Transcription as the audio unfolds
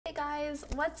guys,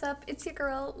 what's up? It's your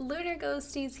girl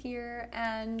LunarGhosties here,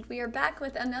 and we are back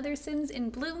with another Sins in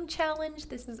Bloom challenge.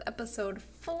 This is episode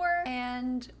 4,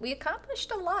 and we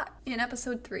accomplished a lot in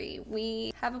episode 3.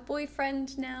 We have a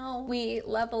boyfriend now, we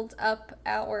leveled up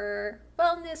our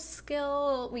wellness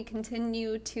skill, we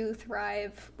continue to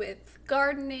thrive with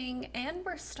gardening, and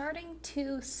we're starting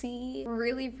to see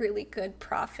really good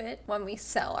profit when we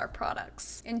sell our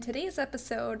products. In today's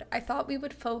episode, I thought we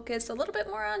would focus a little bit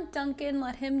more on Duncan,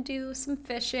 let him do some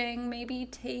fishing, maybe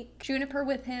take Juniper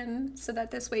with him so that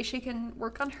this way she can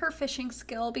work on her fishing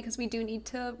skill, because we do need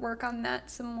to work on that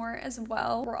some more as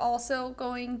well. We're also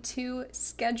going to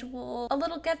schedule a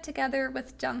little get together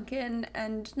with Duncan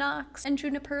and Knox and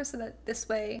Juniper so that this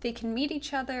way they can meet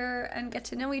each other and get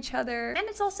to know each other. And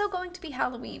it's also going to be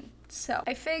Halloween. So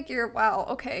I figure, wow,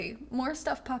 okay, more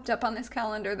stuff popped up on this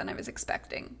calendar than I was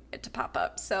expecting it to pop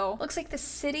up. So looks like the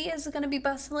city is going to be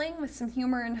bustling with some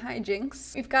humor and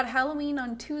hijinks. We've got Halloween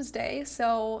on Tuesday,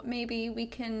 so maybe we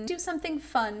can do something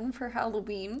fun for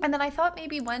Halloween. And then I thought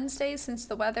maybe Wednesday, since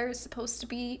the weather is supposed to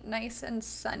be nice and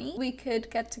sunny, we could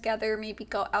get together, maybe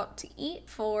go out to eat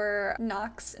for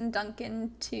Knox and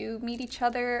Duncan to meet each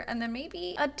other. And then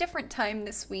maybe a different time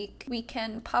this week, we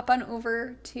can pop on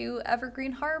over to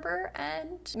Evergreen Harbor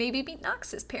and maybe meet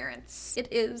Knox's parents. It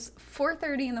is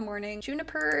 4:30 in the morning.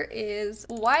 Juniper is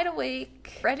wide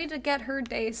awake, ready to get her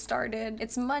day started.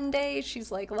 It's Monday.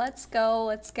 She's like, let's go.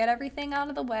 Let's get everything out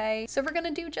of the way. So we're gonna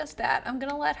do just that. I'm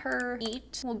gonna let her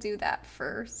eat. We'll do that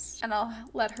first. And I'll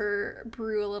let her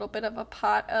brew a little bit of a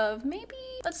pot of maybe,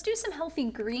 let's do some healthy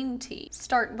green tea.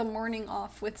 Start the morning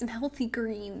off with some healthy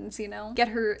greens, you know? Get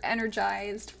her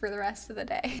energized for the rest of the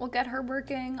day. We'll get her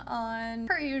working on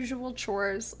her usual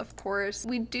chores, of course.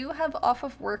 We do have off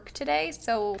of work today,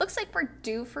 so looks like we're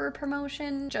due for a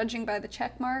promotion, judging by the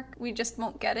check mark. We just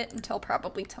won't get it until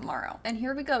probably tomorrow. And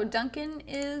here we go. Duncan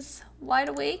is wide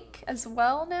awake as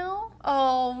well now.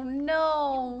 Oh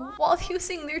no. While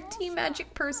using their tea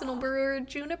magic personal brewer,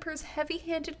 Juniper's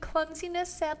heavy-handed clumsiness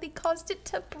sadly caused it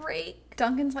to break.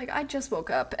 Duncan's like, I just woke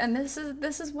up and this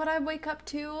is what I wake up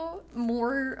to.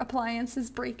 More appliances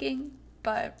breaking,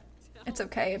 but it's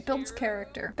okay, it builds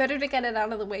character. Better to get it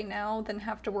out of the way now than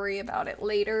have to worry about it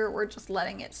later or just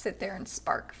letting it sit there and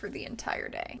spark for the entire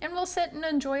day. And we'll sit and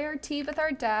enjoy our tea with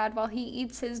our dad while he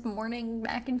eats his morning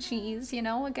mac and cheese, you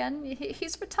know, again,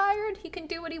 he's retired, he can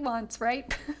do what he wants,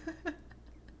 right?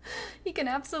 He can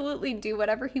absolutely do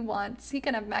whatever he wants. He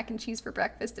can have mac and cheese for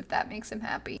breakfast if that makes him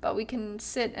happy. But we can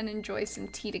sit and enjoy some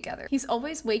tea together. He's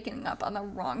always waking up on the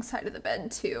wrong side of the bed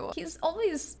too. He's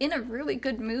always in a really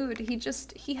good mood.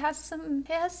 He has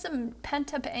some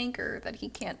pent-up anger that he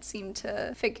can't seem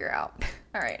to figure out.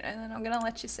 All right, and then I'm gonna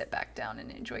let you sit back down and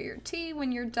enjoy your tea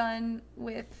when you're done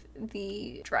with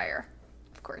the dryer.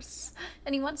 Of course.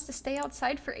 And he wants to stay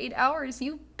outside for 8 hours,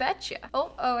 you betcha.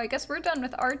 Oh, I guess we're done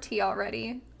with our tea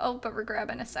already. Oh, but we're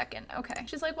grabbing a second. Okay.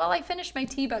 She's like, well, I finished my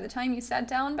tea by the time you sat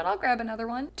down, but I'll grab another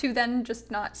one. To then just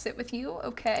not sit with you.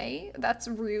 Okay, that's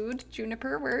rude.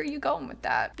 Juniper, where are you going with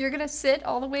that? You're gonna sit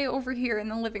all the way over here in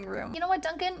the living room. You know what,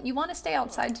 Duncan? You want to stay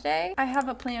outside today? I have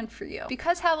a plan for you.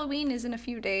 Because Halloween is in a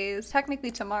few days,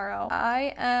 technically tomorrow,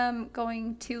 I am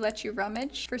going to let you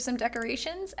rummage for some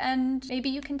decorations, and maybe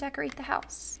you can decorate the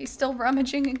house. He's still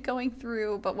rummaging and going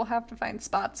through, but we'll have to find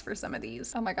spots for some of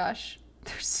these. Oh my gosh.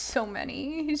 There's so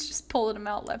many. He's just pulling them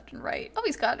out left and right. Oh,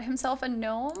 he's got himself a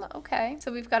gnome. Okay.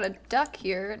 So we've got a duck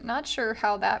here. Not sure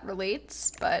how that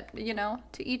relates, but you know,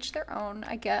 to each their own,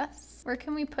 I guess. Where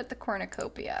can we put the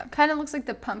cornucopia? Kind of looks like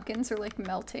the pumpkins are like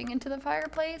melting into the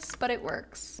fireplace, but it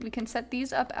works. We can set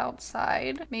these up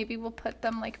outside. Maybe we'll put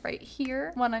them like right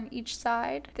here, one on each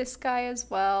side. This guy as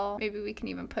well. Maybe we can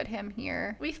even put him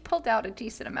here. We've pulled out a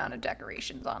decent amount of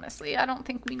decorations, honestly. I don't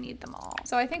think we need them all.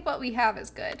 So I think what we have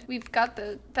is good. We've got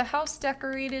the house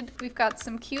decorated. We've got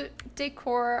some cute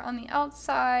decor on the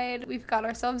outside. We've got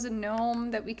ourselves a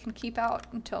gnome that we can keep out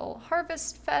until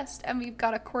Harvest Fest, and we've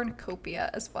got a cornucopia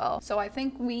as well. So I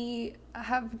think we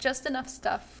have just enough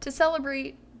stuff to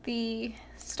celebrate the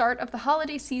start of the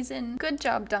holiday season. Good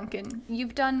job, Duncan.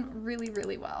 You've done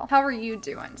really well. How are you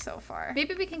doing so far?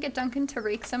 Maybe we can get Duncan to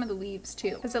rake some of the leaves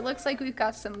too, because it looks like we've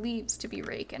got some leaves to be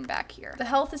raking back here. The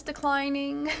health is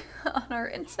declining on our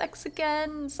insects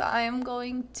again, so I am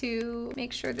going to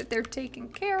make sure that they're taken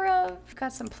care of. We've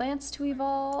got some plants to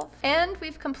evolve, and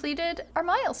we've completed our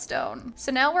milestone.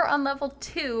 So now we're on level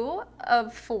 2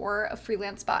 of 4 of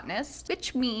freelance botanist,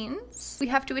 which means we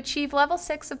have to achieve level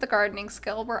 6 of the gardening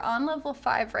skill. we're on level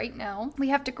 5 right now. We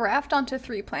have to graft onto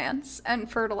 3 plants and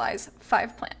fertilize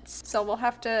 5 plants. So we'll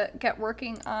have to get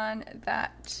working on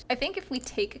that. I think if we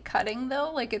take cutting though,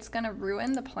 like it's gonna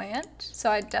ruin the plant. So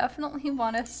I definitely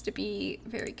want us to be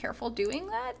very careful doing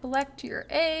that. Collect your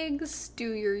eggs,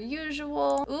 do your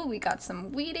usual. Ooh, we got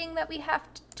some weeding that we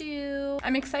have to do.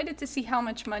 I'm excited to see how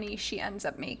much money she ends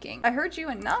up making. I heard you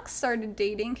and Knox started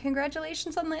dating.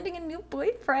 Congratulations on landing a new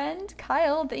boyfriend.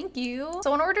 Kyle, thank you.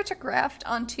 So in order to graft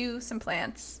onto some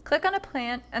plants, click on a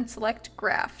plant and select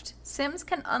graft. Sims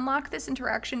can unlock this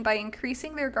interaction by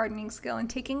increasing their gardening skill and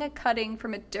taking a cutting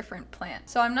from a different plant.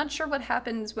 So I'm not sure what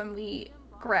happens when we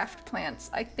graft plants.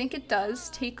 I think it does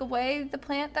take away the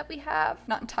plant that we have.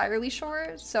 Not entirely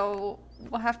sure, so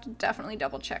we'll have to definitely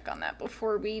double check on that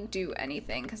before we do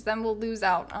anything, because then we'll lose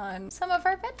out on some of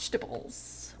our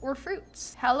vegetables or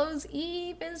fruits. Hallows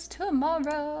Eve is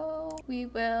tomorrow. We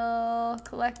will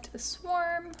collect the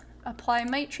swarm, apply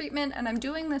mite treatment, and I'm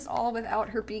doing this all without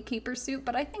her beekeeper suit,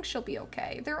 but I think she'll be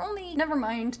okay. They're only, never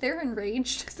mind, they're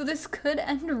enraged, so this could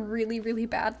end really, really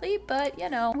badly, but you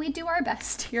know, we do our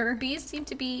best here. Bees seem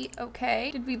to be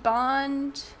okay. Did we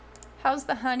bond? How's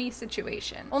the honey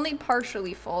situation? Only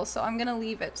partially full, so I'm gonna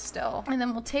leave it still. And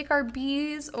then we'll take our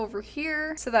bees over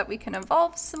here so that we can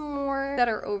evolve some more that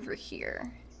are over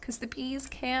here, because the bees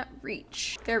can't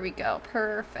reach. There we go,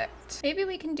 perfect. Maybe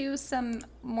we can do some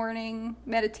morning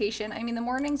meditation. I mean, the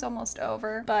morning's almost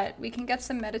over, but we can get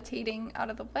some meditating out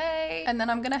of the way. And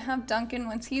then I'm gonna have Duncan,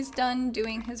 once he's done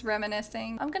doing his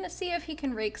reminiscing, I'm gonna see if he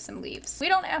can rake some leaves. We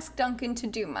don't ask Duncan to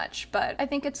do much, but I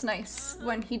think it's nice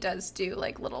when he does do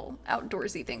like little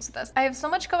outdoorsy things with us. I have so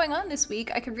much going on this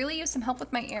week, I could really use some help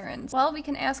with my errands. Well, we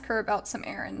can ask her about some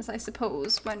errands, I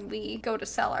suppose, when we go to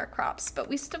sell our crops, but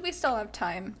we still have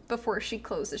time before she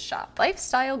closes shop.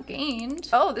 Lifestyle gained.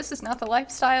 Oh, this is not the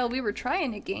lifestyle we were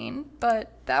trying to gain,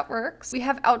 but that works. We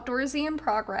have outdoorsy in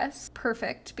progress.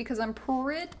 Perfect, because I'm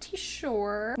pretty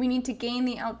sure we need to gain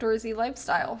the outdoorsy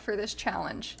lifestyle for this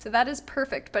challenge. So that is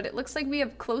perfect, but it looks like we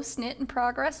have close-knit in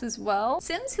progress as well.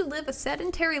 Sims who live a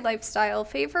sedentary lifestyle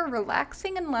favor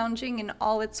relaxing and lounging in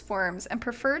all its forms and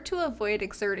prefer to avoid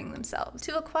exerting themselves.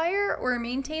 To acquire or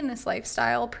maintain this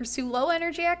lifestyle, pursue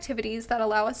low-energy activities that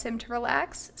allow a Sim to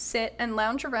relax, sit, and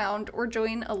lounge around, or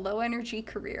join a low-energy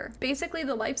career. Basically,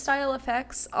 the lifestyle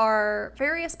effects are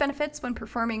various benefits when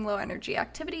performing low-energy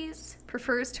activities,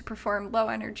 prefers to perform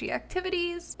low-energy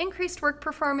activities, increased work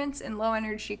performance in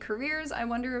low-energy careers. I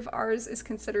wonder if ours is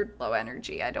considered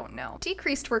low-energy, I don't know.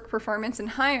 Decreased work performance in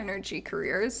high-energy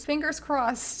careers. Fingers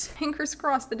crossed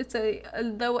that it's a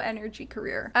low-energy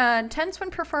career. Tense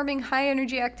when performing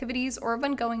high-energy activities or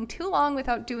when going too long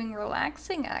without doing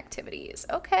relaxing activities.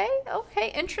 Okay,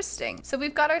 interesting. So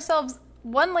we've got ourselves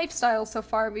 1 lifestyle so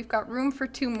far. We've got room for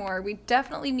 2 more. We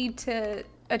definitely need to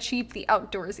achieve the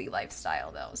outdoorsy lifestyle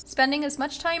though. Spending as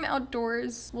much time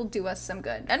outdoors will do us some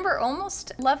good. And we're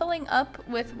almost leveling up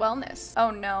with wellness.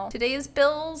 Oh no, today's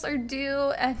bills are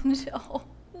due and oh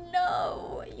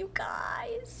no, you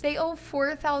guys. They owe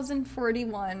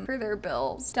 4,041 for their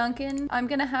bills. Duncan, I'm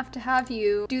gonna have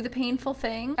you do the painful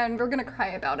thing, and we're gonna cry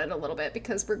about it a little bit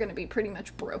because we're gonna be pretty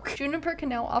much broke. Juniper can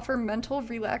now offer mental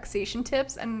relaxation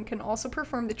tips and can also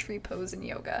perform the tree pose in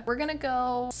yoga. We're gonna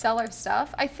go sell our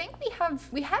stuff. I think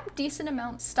we have decent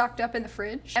amounts stocked up in the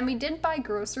fridge, and we did buy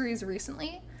groceries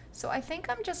recently. So I think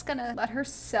I'm just gonna let her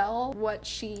sell what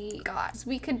she got.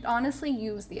 We could honestly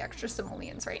use the extra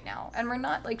simoleons right now, and we're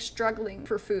not like struggling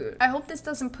for food. I hope this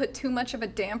doesn't put too much of a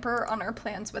damper on our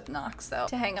plans with Knox though,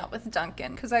 to hang out with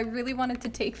Duncan, because I really wanted to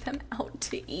take them out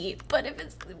to eat. But if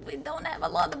we don't have a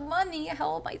lot of money,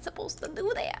 how am I supposed to do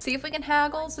that? See if we can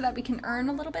haggle so that we can earn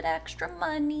a little bit extra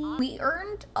money. We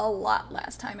earned a lot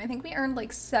last time. I think we earned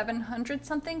like 700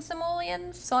 something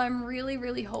simoleons. So I'm really,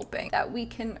 really hoping that we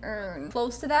can earn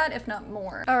close to that, if not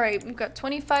more. All right, we've got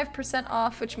 25%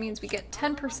 off, which means we get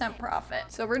 10% profit.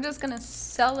 So we're just gonna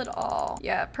sell it all.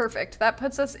 Yeah, perfect. That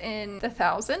puts us in the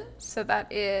 1,000. So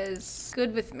that is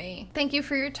good with me. Thank you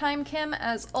for your time, Kim,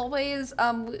 as always.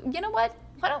 You know what?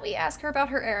 Why don't we ask her about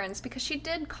her errands, because she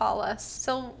did call us.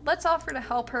 So let's offer to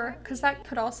help her, because that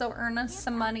could also earn us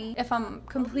some money, if I'm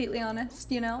completely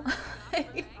honest, you know?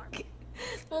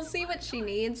 We'll see what she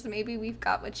needs. Maybe we've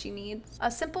got what she needs. A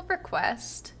simple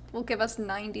request will give us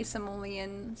 90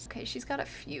 simoleons. Okay, she's got a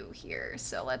few here,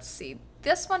 so let's see.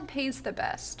 This one pays the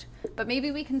best, but maybe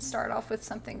we can start off with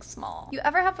something small. You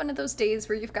ever have one of those days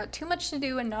where you've got too much to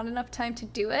do and not enough time to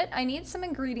do it? I need some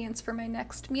ingredients for my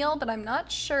next meal, but I'm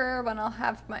not sure when I'll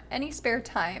have any spare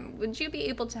time. Would you be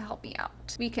able to help me out?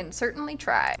 We can certainly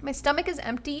try. My stomach is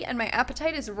empty and my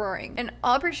appetite is roaring. An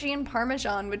aubergine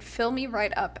parmesan would fill me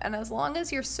right up, and as long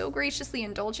as you're so graciously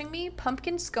indulging me,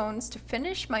 pumpkin scones to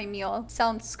finish my meal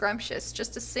sounds scrumptious.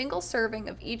 Just a single serving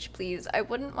of each, please. I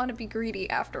wouldn't want to be greedy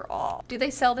after all. Do they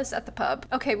sell this at the pub?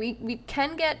 Okay, we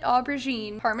can get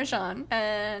aubergine parmesan,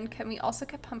 and can we also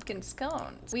get pumpkin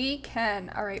scones? We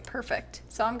can. All right, perfect.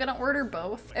 So I'm gonna order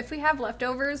both. If we have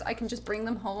leftovers, I can just bring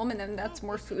them home, and then that's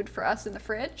more food for us in the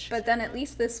fridge. But then at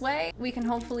least this way, we can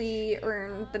hopefully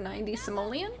earn the 90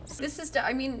 simoleons. This is,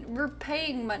 I mean, we're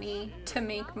paying money to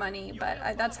make money,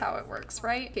 but that's how it works,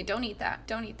 right? Okay, don't eat that.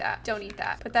 Don't eat that. Don't eat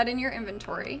that. Put that in your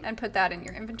inventory, and put that in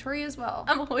your inventory as well.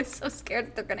 I'm always so scared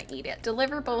that they're gonna eat it.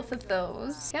 Deliver both of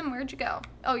those. Kim, where'd you go?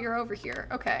 Oh, you're over here.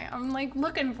 Okay, I'm like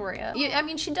looking for you. I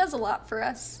mean, she does a lot for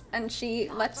us, and she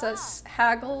lets us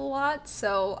haggle a lot,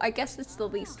 so I guess it's the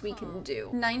least we can do.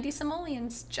 90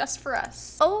 simoleons just for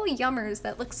us. Oh, yummers,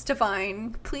 that looks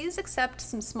divine. Please accept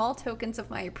some small tokens of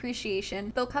my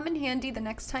appreciation. They'll come in handy the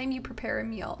next time you prepare a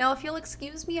meal. Now, if you'll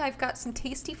excuse me, I've got some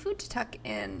tasty food to tuck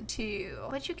in too.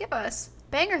 What'd you give us?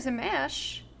 Bangers and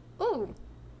mash. Ooh,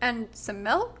 and some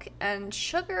milk and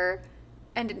sugar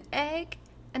and an egg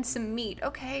and some meat.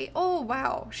 Okay. Oh,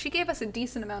 wow. She gave us a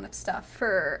decent amount of stuff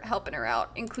for helping her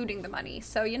out, including the money.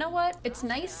 So you know what? It's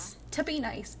nice to be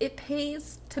nice. It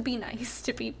pays to be nice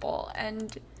to people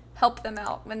and help them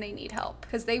out when they need help,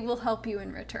 because they will help you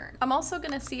in return. I'm also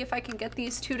gonna see if I can get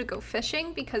these two to go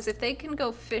fishing, because if they can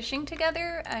go fishing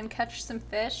together and catch some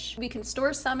fish, we can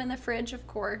store some in the fridge, of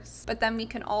course, but then we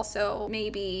can also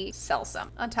maybe sell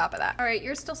some on top of that. All right,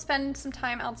 you're still spending some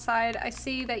time outside. I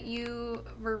see that you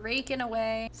were raking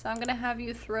away, so I'm gonna have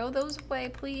you throw those away,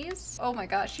 please. Oh my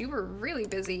gosh, you were really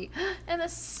busy. And the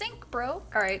sink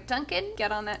broke. All right, Duncan,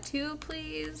 get on that too,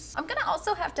 please. I'm gonna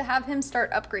also have to have him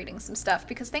start upgrading some stuff,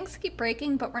 because things keep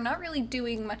breaking, but we're not really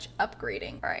doing much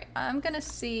upgrading. All right, I'm gonna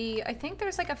see, I think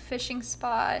there's like a fishing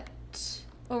spot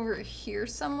over here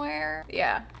somewhere.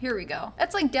 Yeah, here we go.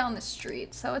 It's like down the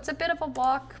street, so it's a bit of a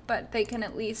walk, but they can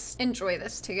at least enjoy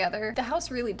this together. The house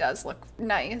really does look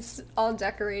nice, all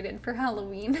decorated for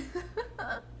Halloween.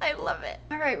 I love it.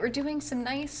 All right, we're doing some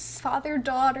nice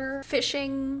father-daughter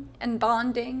fishing and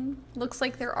bonding. Looks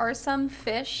like there are some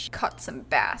fish. Caught some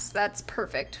bass, that's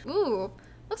perfect. Ooh.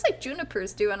 Looks like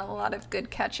Juniper's doing a lot of good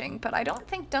catching, but I don't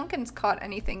think Duncan's caught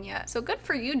anything yet. So good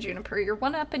for you, Juniper. You're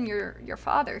one up in your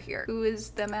father here, who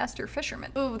is the master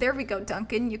fisherman. Oh, there we go,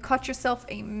 Duncan. You caught yourself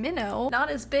a minnow. Not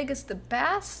as big as the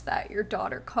bass that your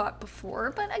daughter caught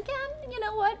before, but again, you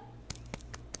know what?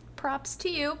 Props to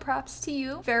you, props to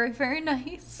you. Very, very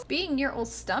nice. Being near old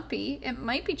Stumpy, it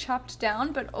might be chopped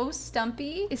down, but oh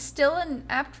Stumpy is still an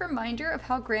apt reminder of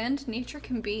how grand nature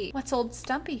can be. What's old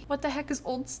Stumpy? What the heck is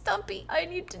old Stumpy? I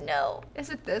need to know.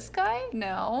 Is it this guy?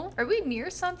 No. Are we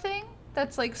near something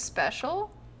that's like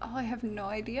special? Oh, I have no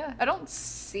idea. I don't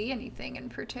see anything in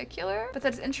particular, but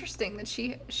that's interesting that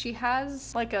she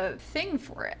has like a thing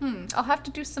for it. I'll have to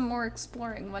do some more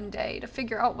exploring one day to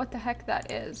figure out what the heck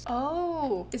that is.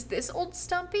 Oh, is this old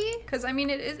Stumpy? Because I mean,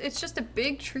 it's just a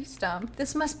big tree stump.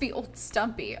 This must be old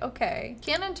Stumpy. Okay.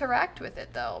 Can't interact with it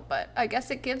though, but I guess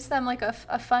it gives them like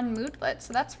a fun moodlet,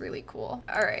 so that's really cool.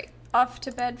 All right. Off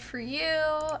to bed for you,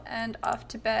 and off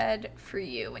to bed for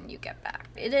you when you get back.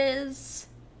 It is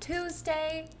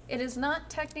Tuesday. It is not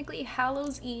technically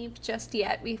Hallows Eve just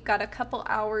yet. We've got a couple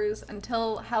hours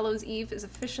until Hallows Eve is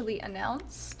officially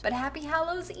announced. But happy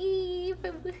Hallows Eve!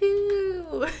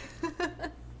 Woohoo!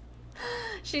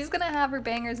 She's gonna have her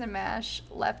bangers and mash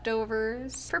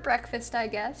leftovers for breakfast, I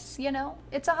guess. You know,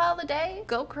 it's a holiday.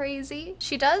 Go crazy.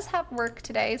 She does have work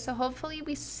today, so hopefully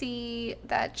we see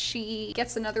that she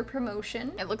gets another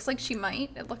promotion. It looks like she might.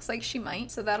 It looks like she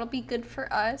might. So that'll be good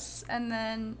for us. And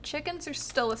then chickens are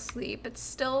still asleep. It's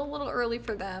still a little early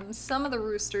for them. Some of the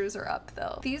roosters are up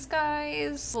though. These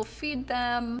guys, we'll feed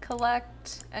them,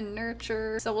 collect, and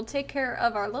nurture. So we'll take care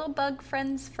of our little bug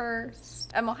friends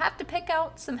first. And we'll have to pick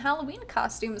out some Halloween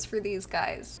costumes for these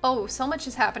guys. Oh, so much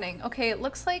is happening. Okay, it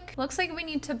looks like we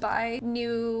need to buy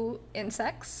new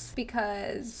insects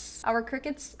because our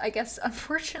crickets, I guess,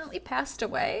 unfortunately passed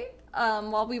away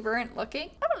while we weren't looking.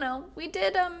 I don't know. We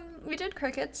did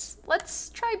crickets. Let's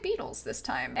try beetles this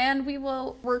time. And we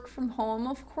will work from home,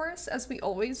 of course, as we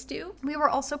always do. We were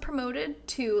also promoted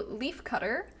to leaf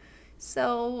cutter.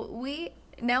 So we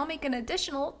now make an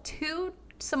additional 2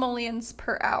 simoleons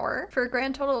per hour for a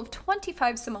grand total of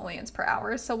 25 simoleons per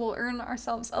hour, so we'll earn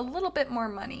ourselves a little bit more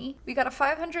money. We got a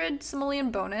 500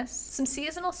 simoleon bonus, some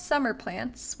seasonal summer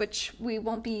plants, which we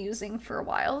won't be using for a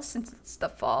while since it's the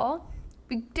fall.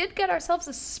 We did get ourselves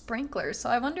a sprinkler, so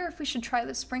I wonder if we should try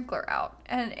the sprinkler out.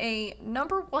 And a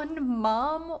 #1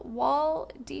 mom wall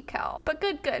decal. But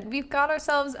good. We've got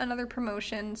ourselves another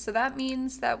promotion, so that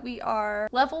means that we are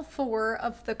level 4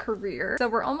 of the career. So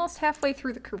we're almost halfway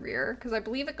through the career, because I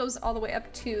believe it goes all the way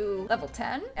up to level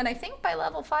 10. And I think by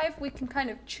level 5, we can kind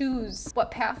of choose what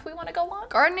path we want to go on.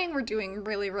 Gardening, we're doing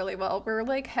really, really well. We're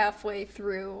like halfway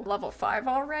through level 5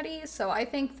 already, so I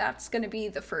think that's going to be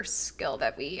the first skill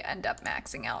that we end up maxing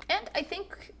out. And I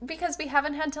think because we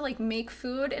haven't had to like make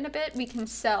food in a bit, we can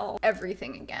sell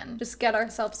everything again. Just get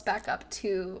ourselves back up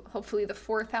to hopefully the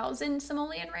 4,000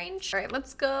 simoleon range. All right,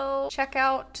 let's go check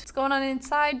out what's going on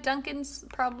inside. Duncan's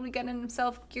probably getting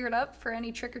himself geared up for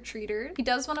any trick-or-treaters. He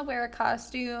does want to wear a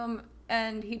costume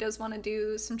and he does want to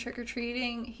do some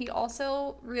trick-or-treating. He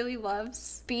also really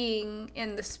loves being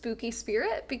in the spooky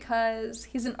spirit because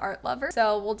he's an art lover.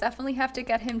 So we'll definitely have to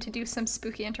get him to do some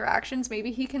spooky interactions.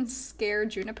 Maybe he can scare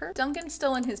Juniper. Duncan's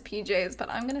still in his PJs, but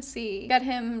I'm gonna get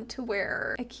him to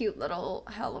wear a cute little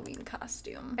Halloween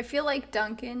costume. I feel like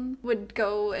Duncan would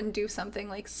go and do something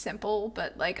like simple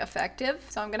but like effective.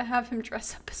 So I'm gonna have him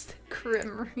dress up as the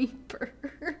Grim Reaper.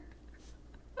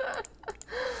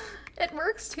 It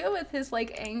works too with his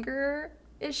like anger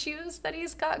issues that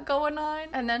he's got going on.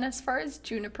 And then as far as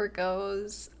Juniper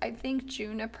goes, I think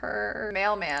Juniper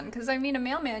mailman, because I mean a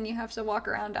mailman you have to walk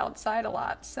around outside a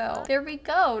lot. So there we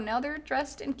go. Now they're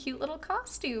dressed in cute little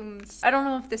costumes. I don't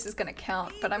know if this is gonna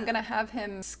count, but I'm gonna have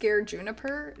him scare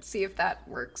Juniper, see if that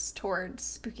works towards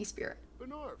spooky spirit.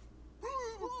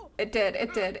 It did.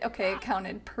 Okay, it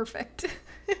counted. Perfect.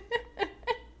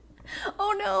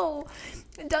 Oh no!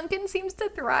 Duncan seems to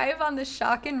thrive on the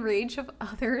shock and rage of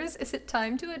others. Is it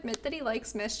time to admit that he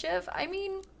likes mischief? I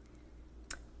mean,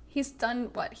 he's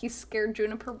done what? He's scared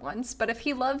Juniper once, but if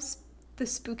he loves the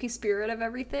spooky spirit of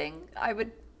everything, I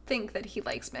would think that he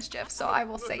likes mischief, so I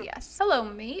will say yes. Hello,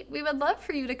 mate. We would love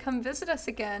for you to come visit us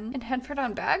again in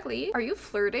Henford-on-Bagley. Are you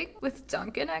flirting with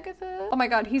Duncan, Agatha? Oh my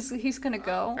god, he's gonna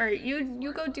go. All right,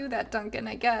 you go do that, Duncan,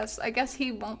 I guess. I guess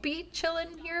he won't be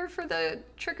chilling here for the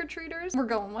trick-or-treaters. We're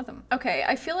going with him. Okay,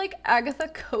 I feel like Agatha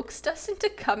coaxed us into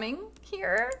coming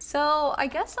here, so I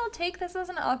guess I'll take this as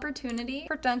an opportunity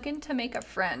for Duncan to make a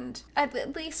friend.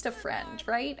 At least a friend,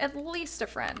 right? At least a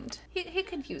friend. He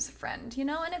could use a friend, you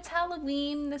know? And it's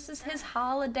Halloween. This is his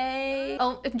holiday.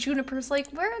 Oh, and Juniper's like,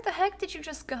 where the heck did you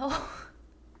just go?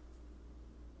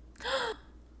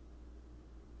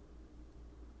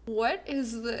 What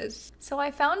is this? So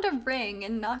I found a ring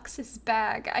in Knox's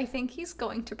bag. I think he's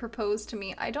going to propose to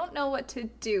me. I don't know what to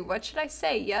do. What should I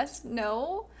say? Yes?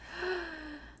 No?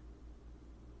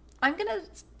 I'm gonna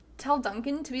tell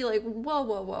Duncan to be like,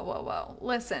 whoa.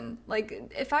 Listen,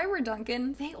 like, if I were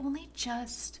Duncan, they only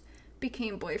just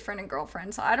became boyfriend and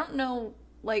girlfriend, so I don't know,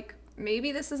 like,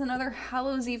 maybe this is another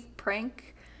Hallows Eve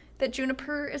prank that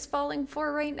Juniper is falling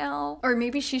for right now. Or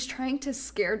maybe she's trying to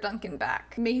scare Duncan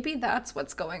back. Maybe that's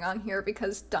what's going on here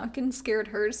because Duncan scared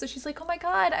her, so she's like, oh my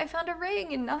god, I found a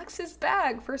ring in Knox's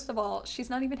bag. First of all, she's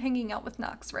not even hanging out with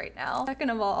Knox right now. Second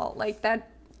of all, like,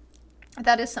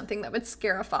 that is something that would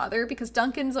scare a father because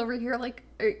Duncan's over here like,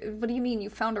 what do you mean you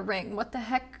found a ring? What the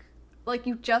heck? Like,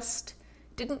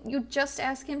 didn't you just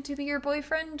ask him to be your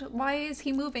boyfriend? Why is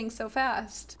he moving so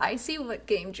fast? I see what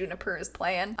game Juniper is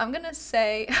playing. I'm gonna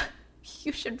say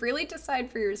you should really decide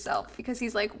for yourself because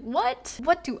he's like, what?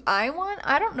 What do I want?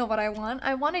 I don't know what I want.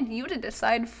 I wanted you to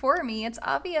decide for me. It's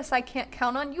obvious I can't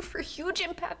count on you for huge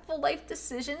impactful life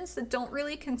decisions that don't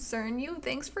really concern you.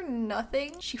 Thanks for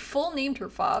nothing. She full named her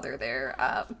father there.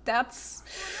 That's...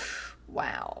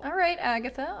 wow. All right,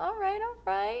 Agatha. All right.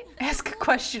 Ask a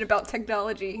question about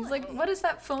technology. He's like, what is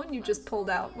that phone you just pulled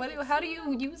out? How do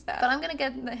you use that? But I'm gonna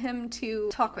get him to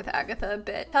talk with Agatha a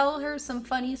bit. Tell her some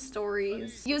funny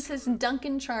stories. Use his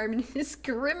Duncan charm and his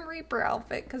Grim Reaper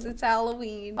outfit because it's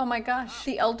Halloween. Oh my gosh.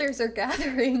 The elders are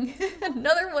gathering.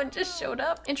 Another one just showed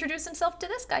up. Introduce himself to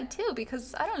this guy too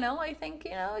because, I don't know, I think,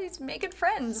 you know, he's making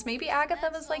friends. Maybe Agatha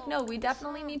was like, no, we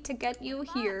definitely need to get you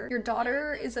here. Your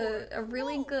daughter is a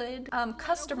really good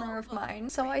customer of mine,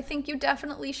 so I think you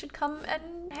definitely should come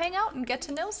and hang out and get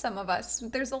to know some of us.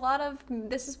 This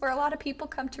is where a lot of people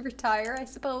come to retire, I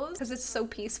suppose, because it's so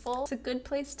peaceful. It's a good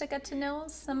place to get to know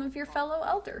some of your fellow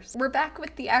elders. We're back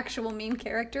with the actual main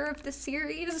character of the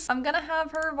series. I'm gonna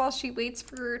have her, while she waits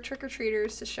for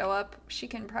trick-or-treaters to show up, she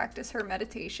can practice her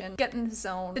meditation, get in the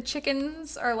zone. The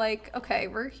chickens are like, okay,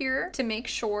 we're here to make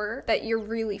sure that you're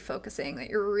really focusing, that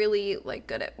you're really like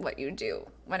good at what you do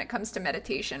when it comes to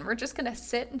meditation. We're just gonna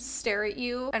sit and stare at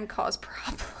you and cause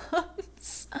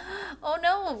problems. Oh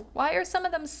no, why are some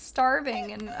of them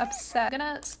starving and upset? I'm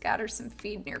gonna scatter some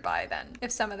feed nearby then,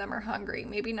 if some of them are hungry.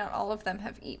 Maybe not all of them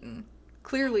have eaten.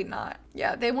 Clearly not.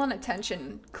 Yeah, they want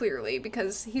attention, clearly,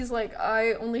 because he's like,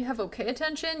 I only have okay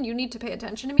attention. You need to pay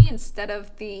attention to me instead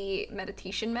of the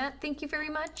meditation mat. Thank you very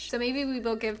much. So maybe we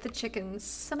will give the chickens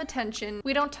some attention.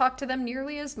 We don't talk to them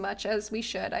nearly as much as we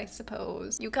should, I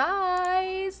suppose. You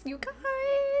guys,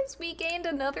 we gained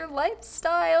another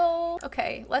lifestyle.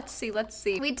 Okay, let's see.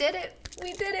 We did it.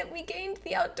 We gained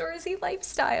the outdoorsy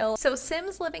lifestyle. So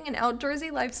Sims living an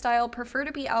outdoorsy lifestyle prefer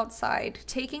to be outside,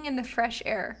 taking in the fresh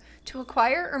air. To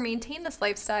acquire or maintain this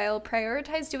lifestyle,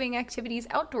 prioritize doing activities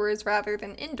outdoors rather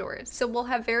than indoors. So we'll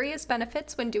have various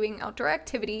benefits when doing outdoor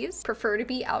activities. Prefer to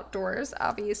be outdoors,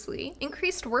 obviously.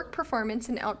 Increased work performance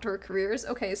in outdoor careers.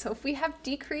 Okay, so if we have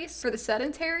decrease for the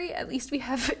sedentary, at least we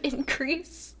have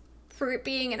increase for it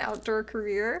being an outdoor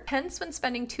career. Hence when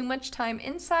spending too much time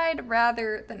inside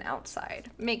rather than outside.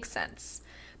 Makes sense.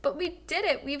 But we did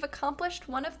it. We've accomplished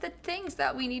one of the things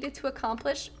that we needed to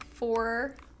accomplish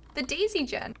for the Daisy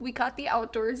Gen. We got the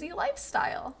outdoorsy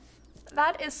lifestyle.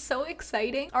 That is so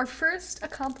exciting. Our first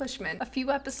accomplishment a few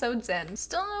episodes in.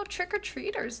 Still no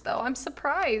trick-or-treaters though. I'm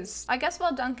surprised. I guess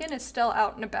while Duncan is still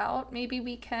out and about, maybe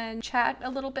we can chat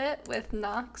a little bit with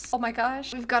Knox. Oh my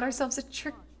gosh, we've got ourselves a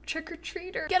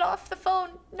trick-or-treater. Get off the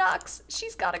phone, Knox.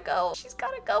 She's gotta go.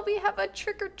 We have a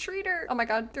trick-or-treater. Oh my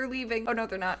god, they're leaving. Oh no,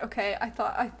 they're not. Okay, I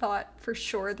thought for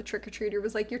sure the trick-or-treater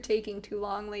was like, you're taking too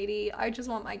long, lady. I just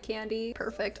want my candy.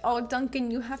 Perfect. Oh, Duncan,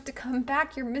 you have to come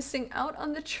back. You're missing out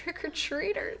on the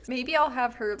trick-or-treaters. Maybe I'll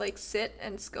have her like sit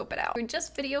and scope it out. We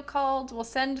just video called. We'll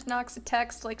send Knox a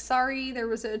text like, sorry, there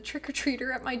was a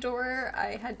trick-or-treater at my door.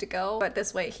 I had to go. But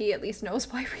this way he at least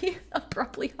knows why we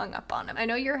abruptly hung up on him. I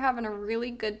know you're having a really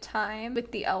good time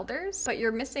with the elders, but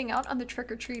you're missing out on the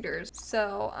trick-or-treaters.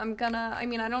 So I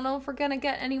don't know if we're gonna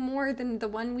get any more than the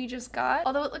one we just got.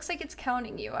 Although it looks like it's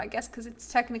counting you, I guess, because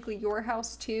it's technically your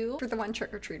house too for the one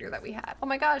trick-or-treater that we had. Oh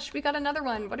my gosh, we got another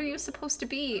one. What are you supposed to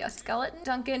be? A skeleton?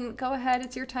 Duncan, go ahead.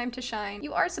 It's your time to shine.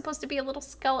 You are supposed to be a little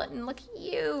skeleton. Look at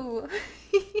you.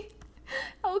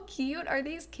 How cute are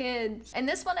these kids? And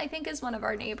this one I think is one of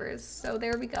our neighbors. So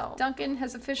there we go. Duncan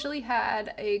has officially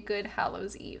had a good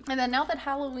Hallows Eve. And then now that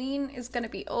Halloween is gonna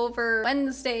be over,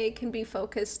 Wednesday can be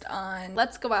focused on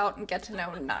let's go out and get to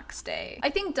know Knox Day. I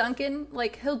think Duncan,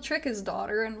 like, he'll trick his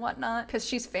daughter and whatnot because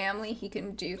she's family, he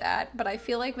can do that. But I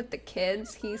feel like with the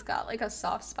kids, he's got like a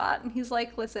soft spot and he's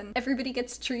like, listen, everybody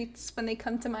gets treats when they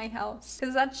come to my house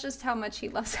because that's just how much he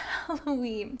loves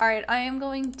Halloween. All right, I am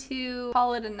going to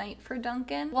call it a night for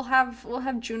Duncan. We'll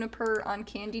have Juniper on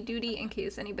candy duty in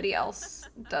case anybody else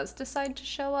does decide to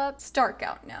show up. It's dark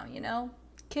out now, you know?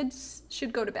 Kids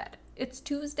should go to bed. It's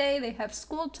Tuesday, they have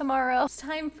school tomorrow. It's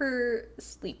time for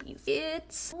sleepies.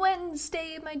 It's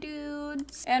Wednesday, my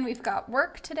dudes. And we've got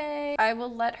work today. I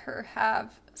will let her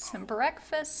have some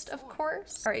breakfast, of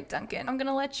course. All right, Duncan, I'm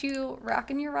gonna let you rock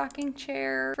in your rocking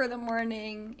chair for the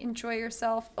morning. Enjoy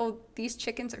yourself. Oh, these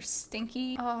chickens are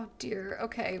stinky. Oh dear.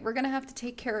 Okay, we're gonna have to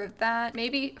take care of that.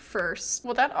 Maybe first.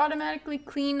 Will that automatically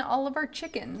clean all of our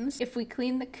chickens if we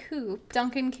clean the coop?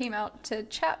 Duncan came out to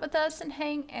chat with us and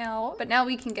hang out, but now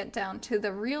we can get down to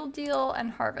the real deal and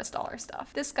harvest all our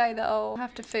stuff. This guy, though, will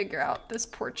have to figure out this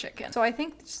poor chicken. So I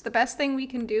think just the best thing we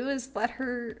can do is let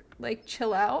her like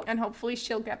chill out and hopefully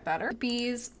she'll get better. The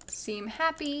bees seem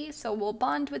happy, so we'll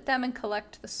bond with them and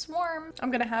collect the swarm. I'm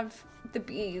gonna have the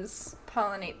bees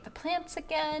pollinate the plants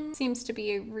again. Seems to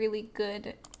be a really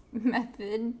good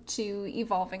method to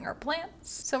evolving our plants.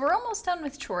 So we're almost done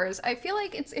with chores. I feel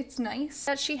like it's nice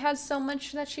that she has so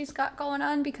much that she's got going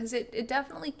on because it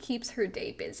definitely keeps her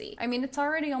day busy. I mean, it's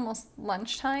already almost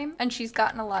lunchtime and she's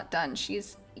gotten a lot done.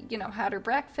 She's, you know, had her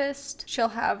breakfast. She'll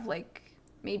have like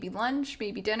maybe lunch,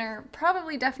 maybe dinner,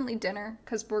 probably definitely dinner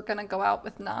because we're gonna go out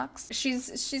with Knox.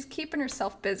 She's keeping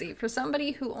herself busy. For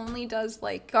somebody who only does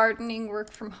like gardening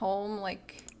work from home,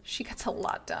 like She gets a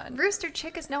lot done. Rooster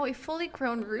chick is now a fully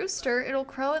grown rooster. It'll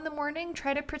crow in the morning,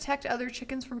 try to protect other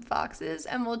chickens from foxes,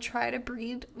 and will try to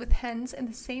breed with hens in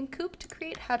the same coop to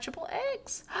create hatchable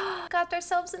eggs. Got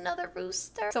ourselves another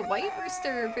rooster. It's a white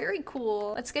rooster. Very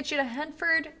cool. Let's get you to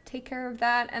Henford, take care of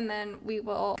that, and then we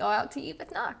will go out to eat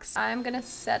with Knox. I'm gonna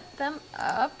set them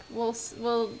up.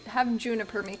 We'll have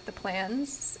Juniper make the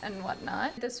plans and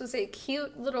whatnot. This was a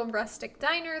cute little rustic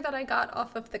diner that I got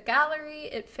off of the gallery.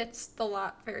 It fits the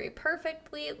lot very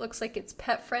perfectly. It looks like it's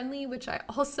pet friendly, which I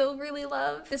also really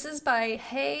love. This is by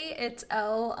Hey, it's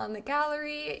L on the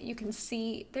gallery. You can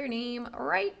see their name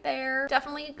right there.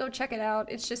 Definitely go check it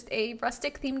out. It's just a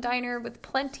rustic themed diner with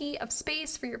plenty of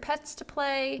space for your pets to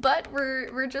play, but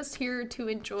we're just here to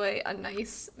enjoy a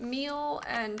nice meal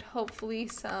and hopefully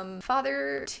some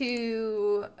father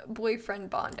to boyfriend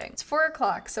bonding. It's 4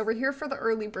 o'clock, so we're here for the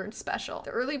early bird special.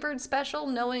 The early bird special,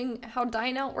 knowing how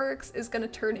dine out works, is gonna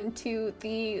turn into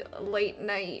the late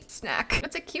night snack.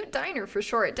 It's a cute diner for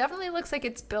sure. It definitely looks like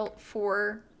it's built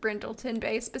for Brindleton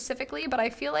Bay specifically, but I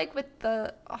feel like with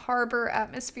the harbor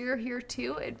atmosphere here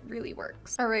too, it really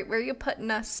works. All right, where are you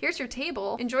putting us? Here's your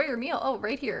table. Enjoy your meal. Oh,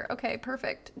 right here. Okay,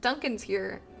 perfect. Duncan's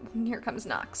here. Here comes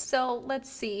Knox. So let's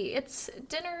see. It's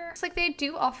dinner. Looks like they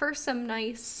do offer some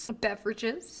nice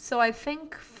beverages. So I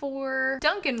think for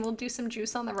Duncan, we'll do some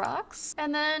juice on the rocks.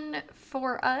 And then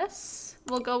for us,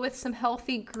 we'll go with some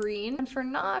healthy green. And for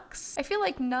Knox, I feel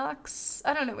like Knox,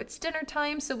 I don't know, it's dinner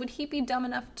time, so would he be dumb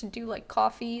enough to do like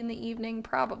coffee in the evening?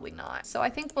 Probably not. So I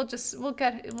think we'll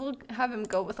have him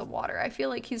go with a water. I feel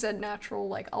like he's a natural,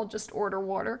 like, I'll just order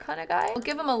water kind of guy. We'll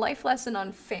give him a life lesson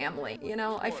on family, you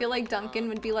know? I feel like Duncan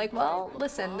would be like, well,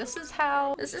 listen, this is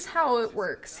how it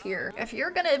works here. If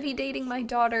you're gonna be dating my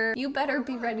daughter, you better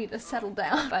be ready to settle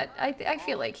down. But I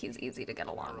feel like he's easy to get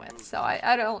along with, so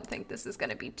I don't think this is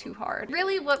gonna be too hard.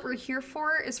 Really, what we're here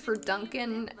for is for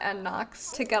Duncan and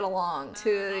Knox to get along,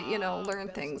 to, you know, learn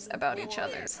things about each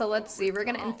other. So let's see, we're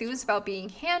gonna enthuse about being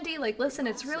handy. Like, listen,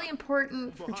 it's really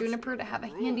important for Juniper to have a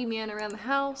handyman around the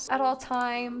house at all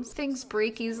times. Things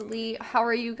break easily. How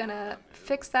are you gonna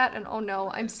fix that? And oh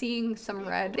no, I'm seeing some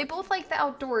red. They both like the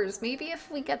outdoors. Maybe if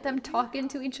we get them talking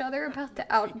to each other about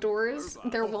the outdoors,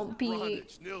 there won't be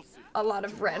a lot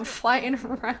of red flying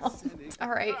around. All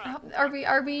right, are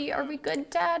we good,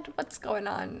 Dad? What's going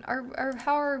on?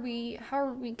 How are we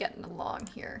getting along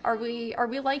here? Are we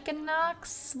liking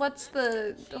Knox? What's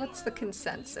the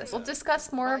consensus? We'll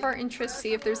discuss more of our interests,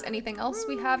 see if there's anything else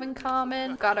we have in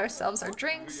common. Got ourselves our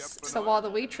drinks, so while the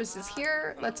waitress is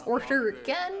here, let's order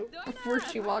again before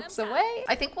she walks away.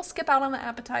 I think we'll skip out on the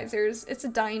appetizers. It's a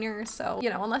diner, so, you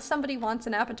know, unless somebody wants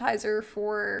an appetizer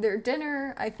for their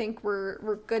dinner, I think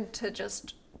we're good to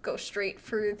just go straight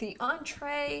for the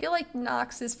entree. I feel like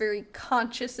Knox is very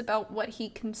conscious about what he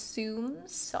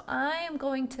consumes, so I am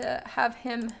going to have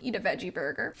him eat a veggie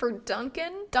burger. For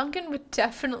Duncan would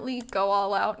definitely go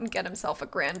all out and get himself a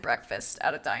grand breakfast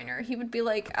at a diner. He would be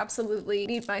like, absolutely,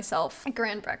 need myself a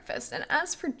grand breakfast. And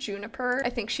as for Juniper,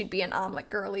 I think she'd be an omelet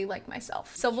girly like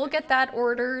myself. So we'll get that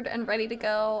ordered and ready to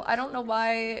go. I don't know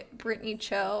why Brittany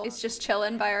Cho is just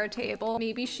chilling by our table.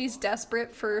 Maybe she's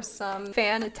desperate for some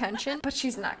fan attention, but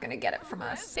she's not gonna get it from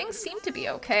us. Things seem to be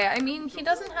okay. I mean, he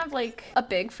doesn't have like a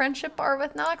big friendship bar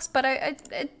with Knox, but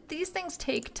these things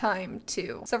take time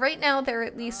too. So right now they're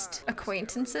at least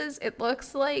acquaintances. It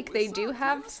looks like they do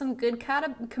have some good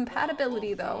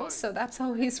compatibility though, so that's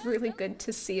always really good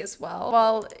to see as well.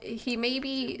 While he may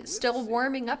be still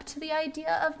warming up to the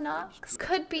idea of Knox,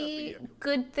 could be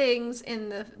good things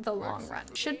in the long run.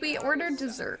 Should we order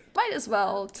dessert? Might as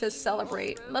well, to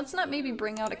celebrate. Let's not maybe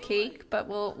bring out a cake, but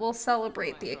we'll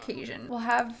celebrate the occasion. We'll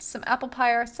have some apple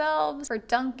pie ourselves. For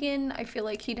Duncan, I feel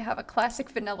like he'd have a classic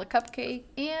vanilla cupcake.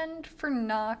 And for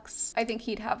Knox, I think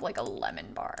he'd have like a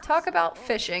lemon bar. Talk about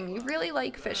fishing. You really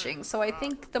like fishing, so I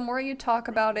think the more you talk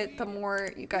about it, the more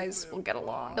you guys will get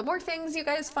along. The more things you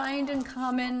guys find in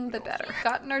common, the better.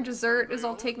 Gotten our dessert is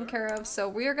all taken care of, so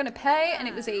we are gonna pay, and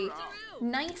it was a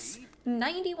nice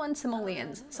 91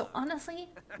 simoleons, so honestly,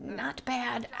 not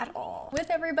bad at all.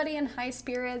 With everybody in high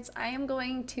spirits, I am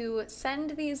going to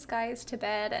send these guys to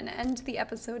bed and end the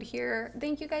episode here.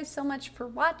 Thank you guys so much for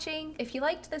watching. If you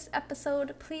liked this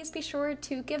episode, please be sure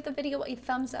to give the video a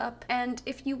thumbs up, and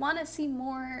if you want to see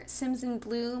more Sims in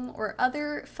Bloom or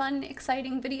other fun,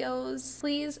 exciting videos,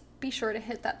 please be sure to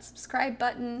hit that subscribe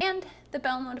button and the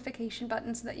bell notification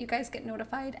button so that you guys get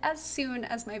notified as soon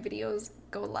as my videos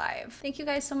go live. Thank you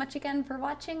guys so much again for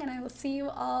watching, and I will see you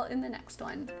all in the next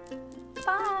one.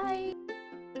 Bye!